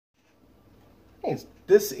Hey,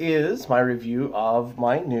 this is my review of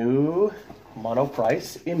my new Mono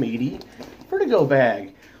M80 Vertigo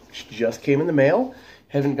bag, which just came in the mail.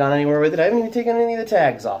 Haven't gone anywhere with it. I haven't even taken any of the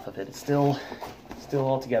tags off of it. It's still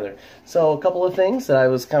all together. So a couple of things that I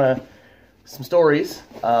was some stories.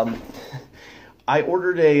 I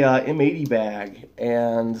ordered a M80 bag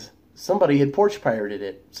and somebody had porch pirated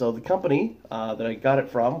it. So the company that I got it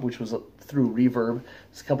from, which was through Reverb,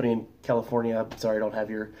 this company in California. Sorry, I don't have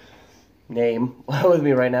your name with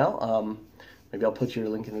me right now. Maybe I'll put your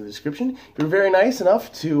link in the description. You were very nice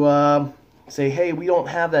enough to say, hey, we don't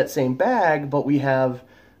have that same bag, but we have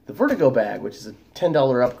the Vertigo bag, which is a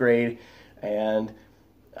 $10 upgrade. And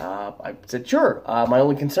I said, sure. My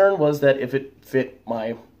only concern was that if it fit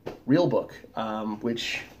my real book,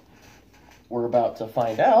 which we're about to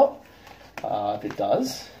find out if it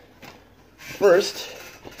does. First,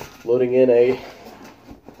 loading in a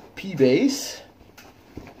P-base.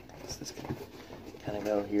 This can kind of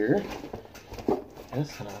go here.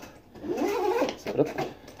 Yes, and I'll zip it up.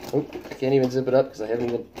 Oh, I can't even zip it up because I haven't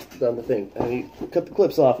even done the thing. I haven't cut the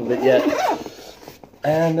clips off of it yet.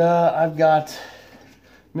 And I've got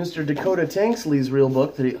Mr. Dakota Tanksley's real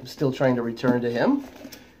book that I'm still trying to return to him.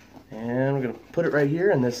 And we're going to put it right here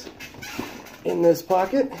in this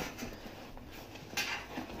pocket.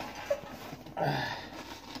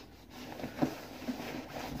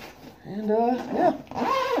 And yeah,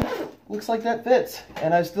 looks like that fits.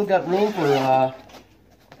 And I've still got room for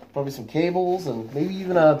probably some cables and maybe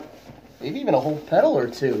even a whole pedal or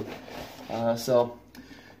two. So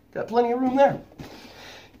got plenty of room there.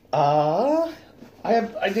 I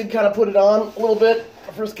did kind of put it on a little bit when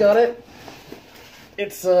I first got it. It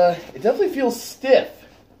definitely feels stiff.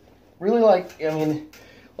 Really, like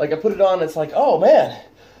I put it on, it's like, oh man,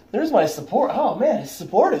 there's my support. Oh man, it's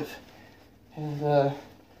supportive. And I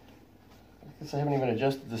guess I haven't even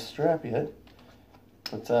adjusted the strap yet.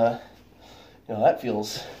 But you know, that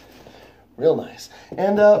feels real nice.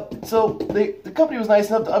 And so the company was nice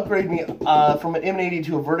enough to upgrade me from an M80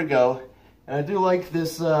 to a Vertigo. And I do like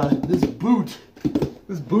this this boot.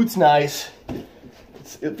 This boot's nice.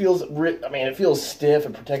 It feels stiff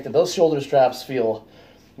and protected. Those shoulder straps feel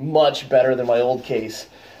much better than my old case.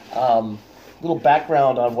 Little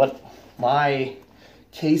background on what my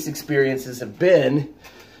case experiences have been.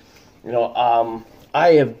 You know,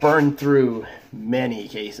 I have burned through many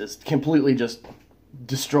cases, completely just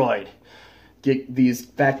destroyed these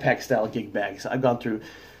backpack style gig bags. I've gone through.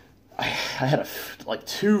 I had like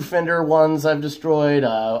 2 Fender ones I've destroyed,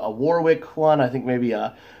 a Warwick one, I think maybe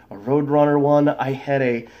a Roadrunner one. I had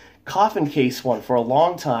a coffin case one for a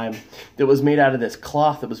long time that was made out of this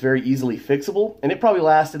cloth that was very easily fixable, and it probably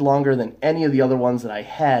lasted longer than any of the other ones that I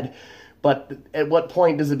had. But at what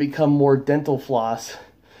point does it become more dental floss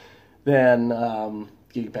than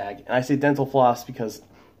gig bag? And I say dental floss because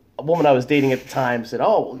a woman I was dating at the time said,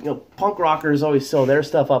 oh, you know, punk rockers always sew their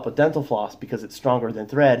stuff up with dental floss because it's stronger than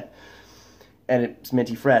thread and it's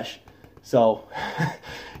minty fresh. So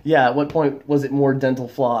yeah, at what point was it more dental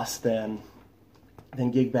floss than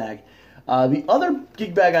gig bag? The other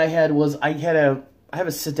gig bag I had was I have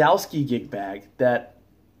a Sadowski gig bag that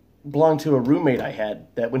belonged to a roommate I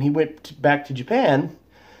had, that when he went back to Japan,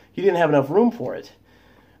 he didn't have enough room for it.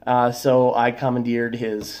 So I commandeered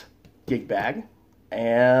his gig bag,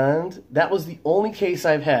 and that was the only case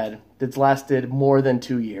I've had that's lasted more than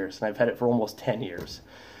 2 years, and I've had it for almost 10 years.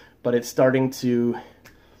 But it's starting to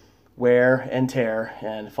wear and tear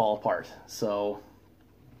and fall apart. So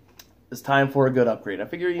it's time for a good upgrade. I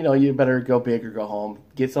figure, you know, you better go big or go home.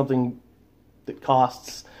 Get something that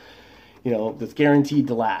costs, you know, that's guaranteed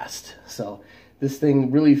to last. So this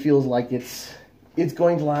thing really feels like it's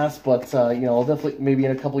going to last, but you know, I'll definitely, maybe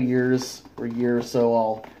in a couple years or a year or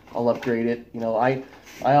so, I'll upgrade it. You know, I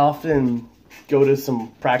often go to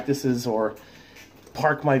some practices or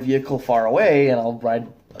park my vehicle far away, and I'll ride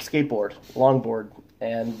a skateboard, longboard,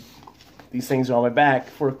 and these things are on my back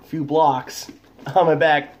for a few blocks. On my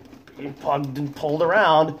back, being pugged and pulled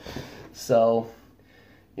around. So,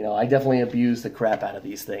 you know, I definitely abuse the crap out of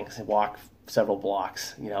these things and walk several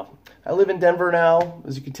blocks. You know, I live in Denver now,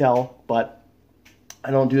 as you can tell, but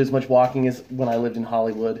I don't do as much walking as when I lived in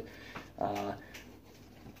Hollywood.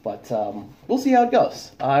 But we'll see how it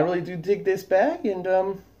goes. I really do dig this bag,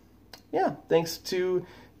 and yeah, thanks to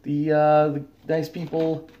the nice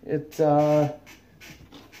people at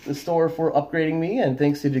the store for upgrading me, and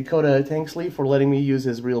thanks to Dakota Tanksley for letting me use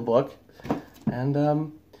his real book. And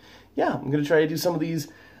yeah, I'm gonna try to do some of these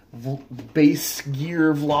base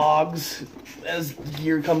gear vlogs as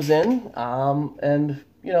gear comes in, and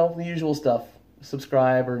you know, the usual stuff.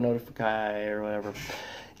 Subscribe or notify or whatever.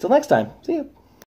 Until next time, see you.